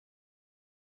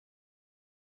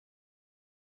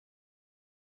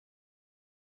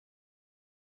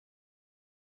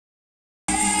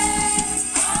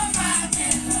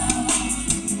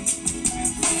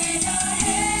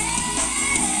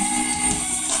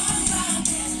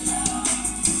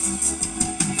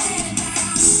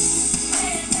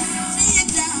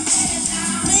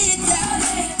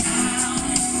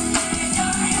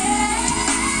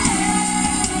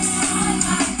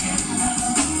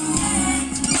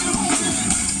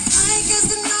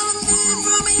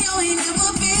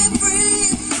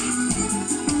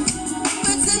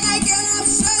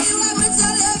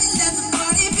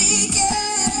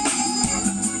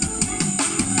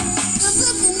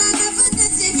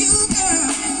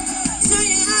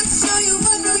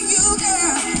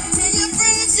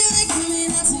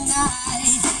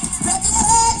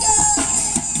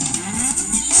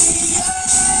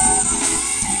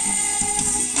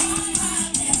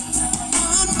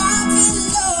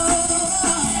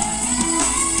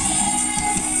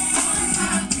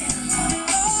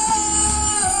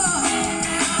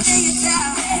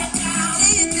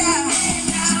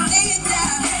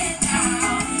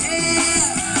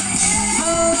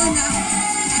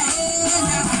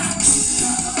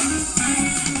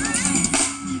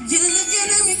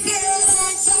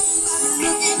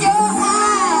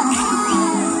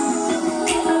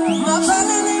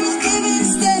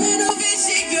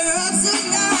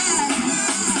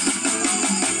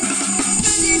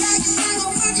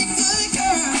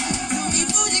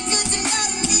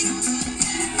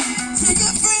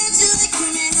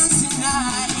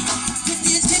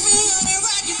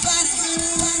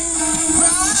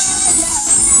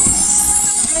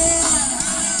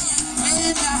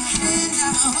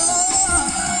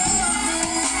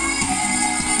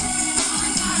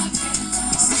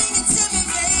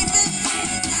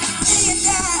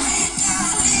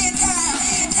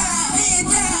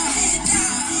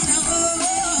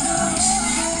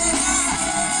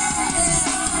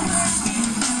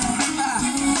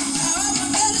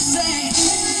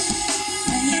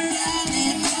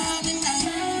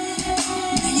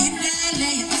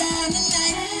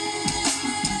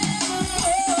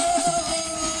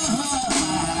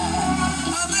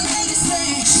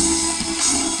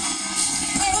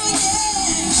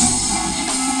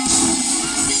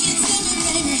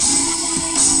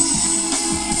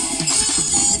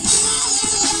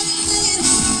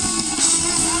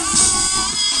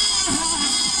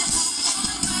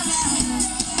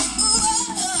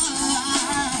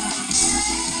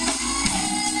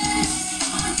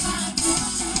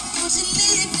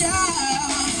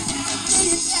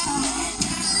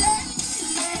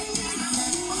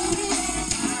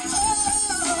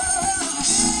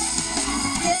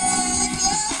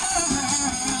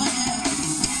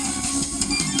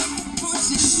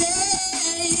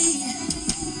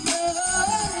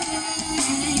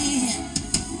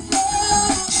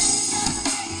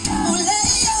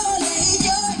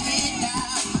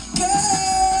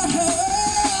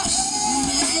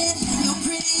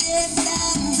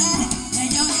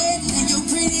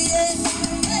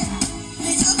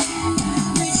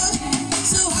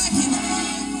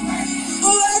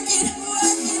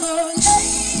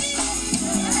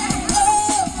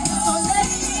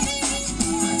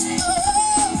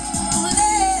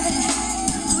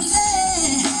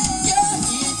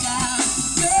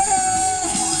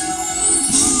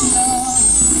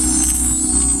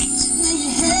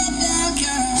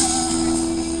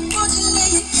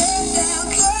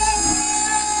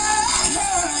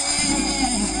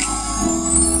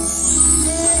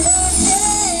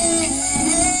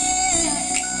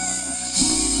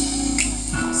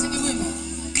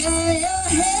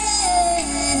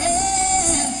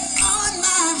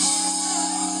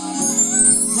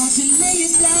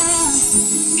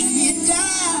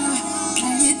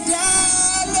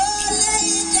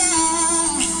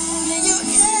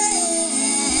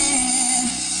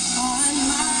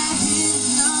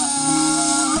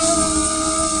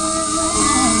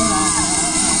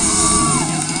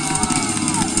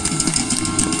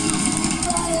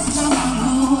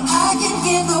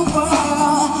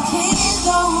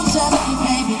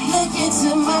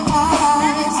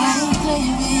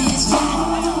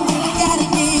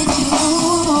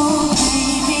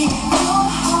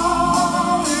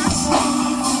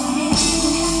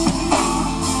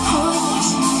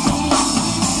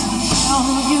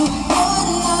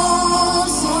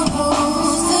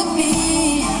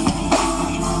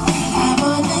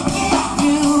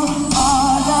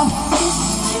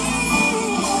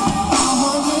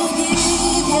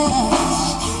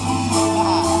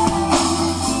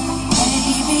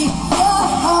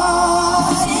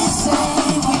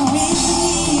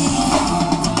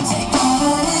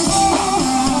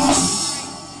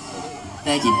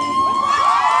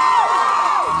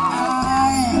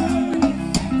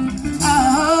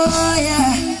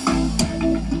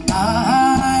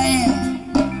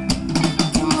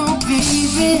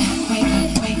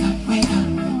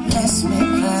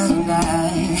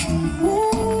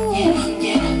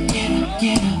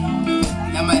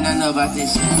About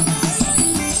this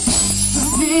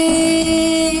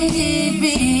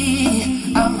baby,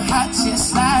 I'm hot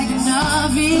just like an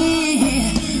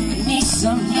oven. I need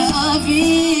some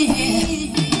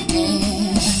loving,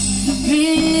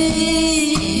 baby.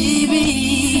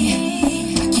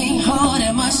 I can't hold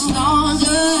it much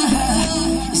longer.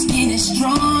 It's getting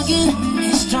stronger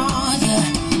and stronger,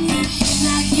 and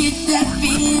I get that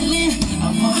feeling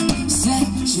of more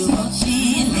sexual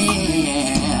healing.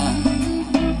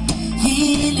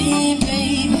 Healing,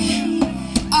 baby.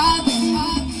 I've been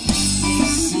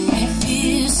missing it,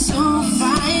 feels so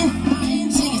fine.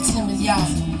 Sing it to me, y'all.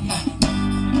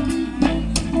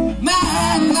 My,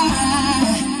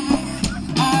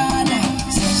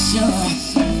 sexual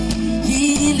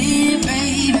healing,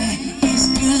 baby. It's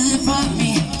good for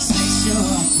me.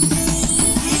 Sexual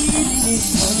healing is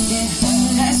something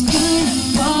that's good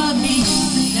for me.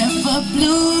 Never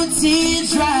blue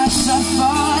teardrops are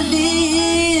falling.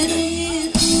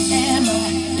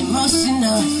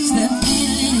 Emotional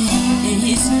stability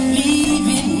is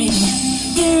leaving me.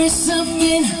 There is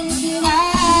something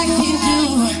I can do.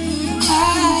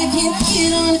 I can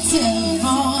get on the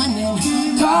telephone and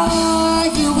call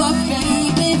you up,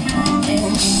 baby.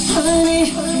 And honey,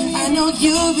 I know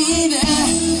you'll be there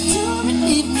to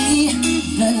relieve me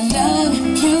the love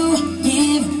you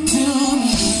give to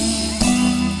me.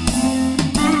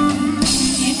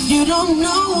 don't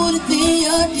know the thing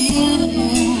you're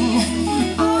dealing.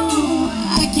 Oh,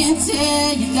 I can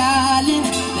tell you, darling,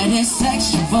 that it's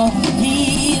sexual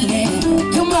healing.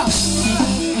 Come on.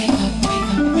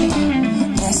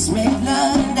 Let's make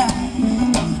love and die.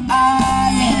 Ah,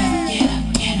 yeah.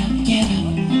 Get up.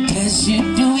 'Cause you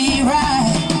do it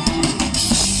right.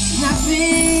 Now,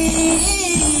 baby,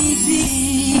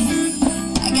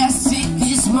 I got sick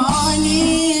this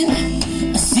morning.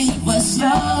 I see what's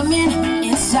slumming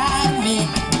inside me.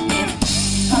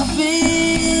 Oh, baby,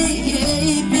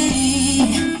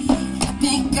 I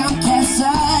think I'm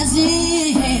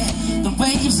capsizing. The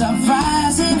waves are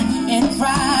rising and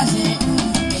rising.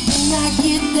 I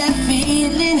get that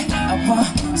feeling, I want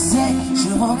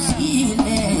sexual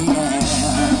healing.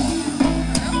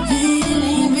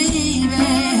 Healing, baby.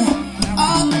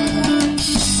 Oh,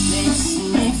 makes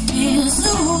me feel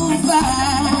so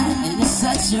fine. And it's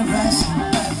such a rush.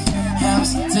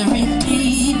 Helps to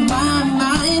relieve my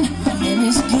mind. And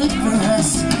it's good for us.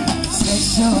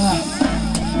 Sexual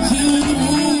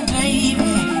healing,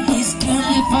 baby. It's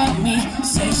good for me.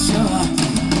 Sexual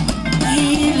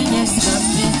healing is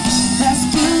something that's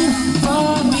good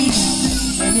for me,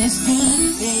 and it's good,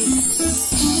 baby,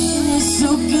 and it's so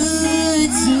good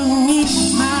to me,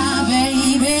 my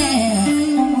baby.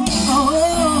 Oh,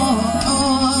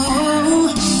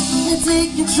 and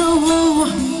take control,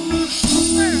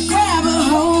 grab a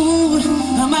hold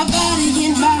of my body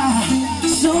and my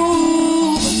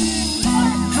soul.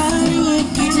 Hollywood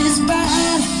pictures by,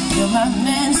 you're my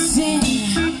medicine.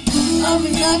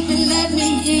 Open up and let me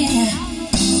in.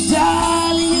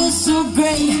 Darling, you're so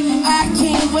great. I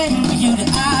can't wait for you to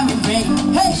operate.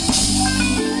 Hey!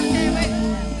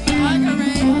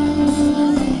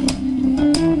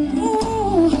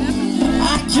 Ooh,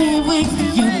 I can't wait for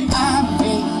you to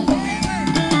operate.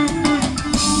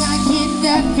 I get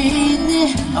that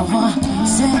feeling. I want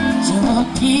sexual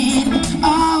healing.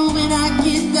 Oh, when I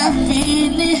get that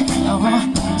feeling, I want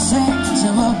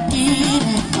sexual healing.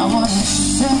 I want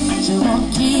sexual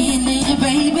healing,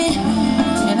 baby.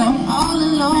 And I'm all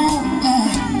alone,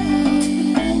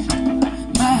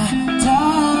 my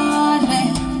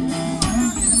darling.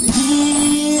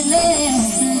 Healing,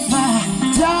 my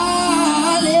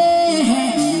darling.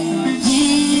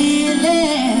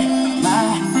 Healing, my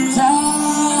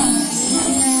darling.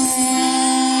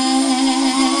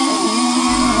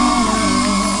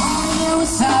 I'm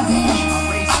sorry.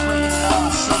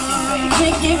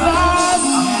 Think about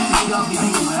me.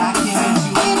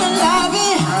 In the lobby.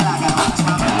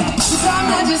 I'm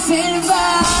not just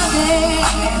anybody.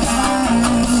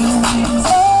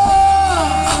 Oh,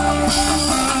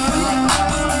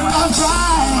 I'll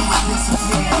try.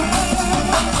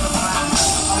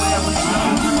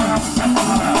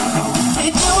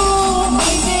 Hey, no,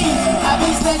 baby, I've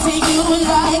been expecting you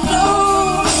like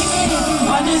glue, baby.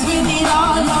 But there's been it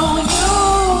all on you,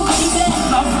 baby.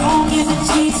 My room is a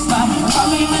cheap spot. Call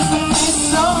me Mr.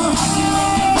 Song.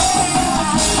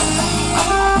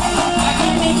 I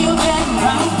can make you get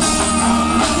right.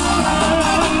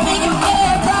 Make you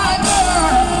get right,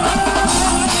 girl.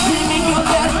 Make you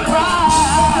get right.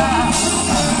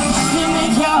 You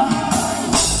make your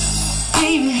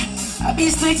baby. I be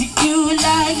straight to you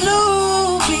like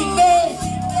glue, baby.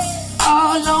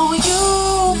 All on you,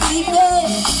 baby.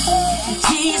 The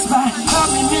G-spot, call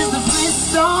me Mr.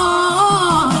 Bristol.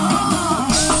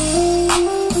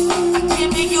 I can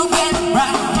make you get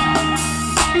right.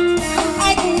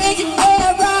 I can make you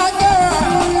get right, girl.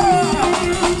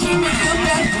 I can make you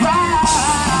get right.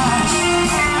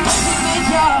 Make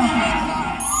your...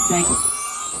 Thank you.